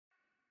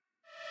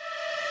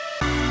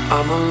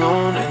I'm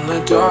alone in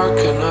the dark,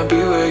 can I be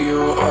where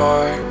you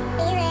are?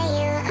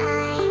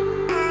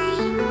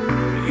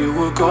 You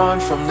were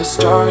gone from the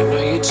start,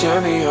 now you tear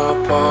me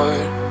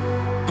apart.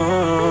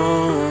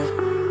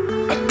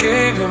 I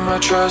gave you my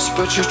trust,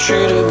 but you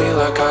treated me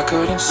like I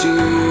couldn't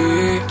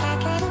see.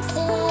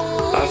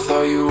 I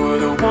thought you were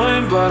the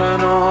one, but I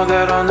know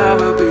that I'll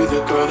never be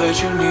the girl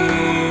that you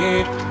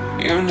need.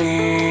 You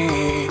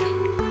need.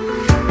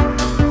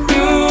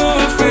 You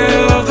would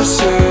feel the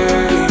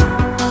same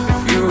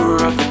if you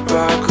were at the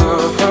back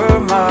of her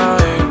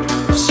mind.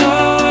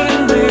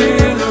 Suddenly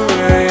the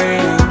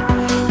rain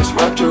has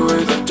wiped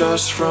away the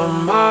dust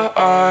from my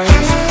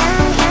eyes.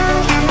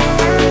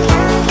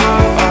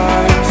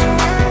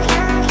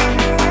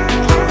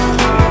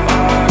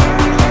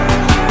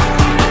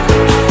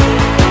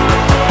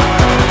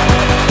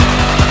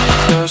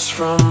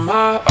 From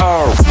my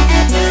arms.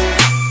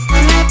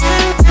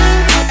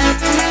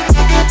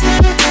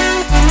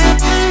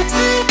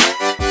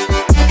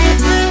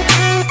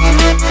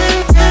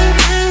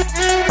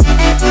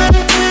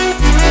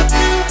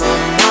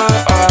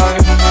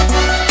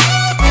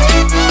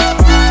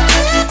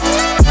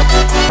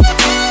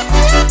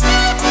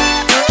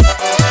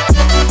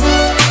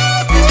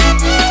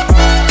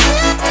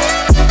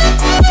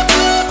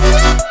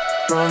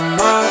 From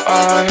my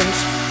eyes.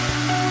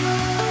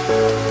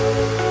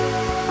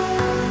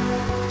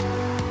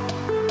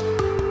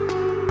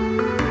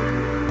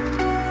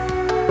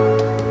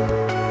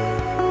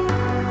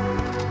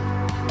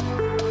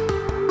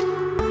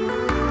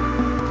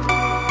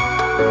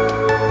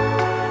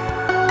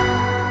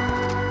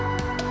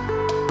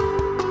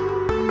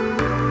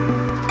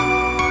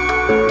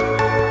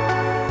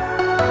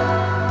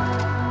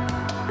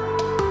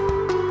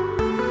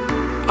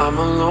 I'm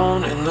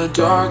alone in the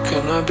dark,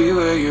 can I be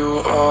where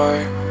you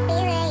are?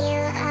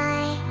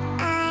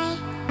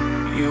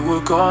 You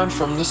were gone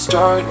from the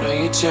start, now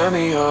you tear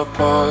me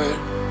apart.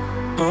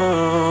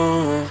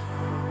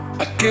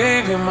 I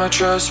gave you my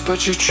trust,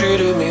 but you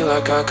treated me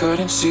like I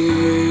couldn't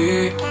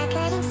see.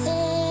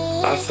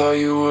 I thought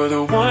you were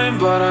the one,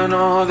 but I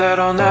know that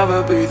I'll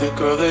never be the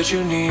girl that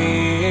you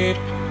need.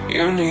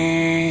 You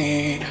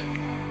need.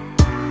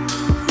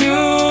 You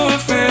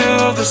would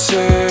feel the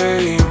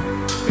same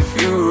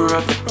if you were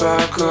at the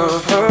back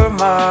of her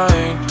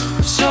mind.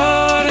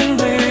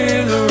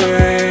 Suddenly the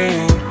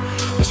rain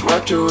has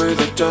wiped away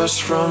the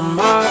dust from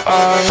my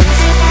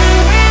eyes.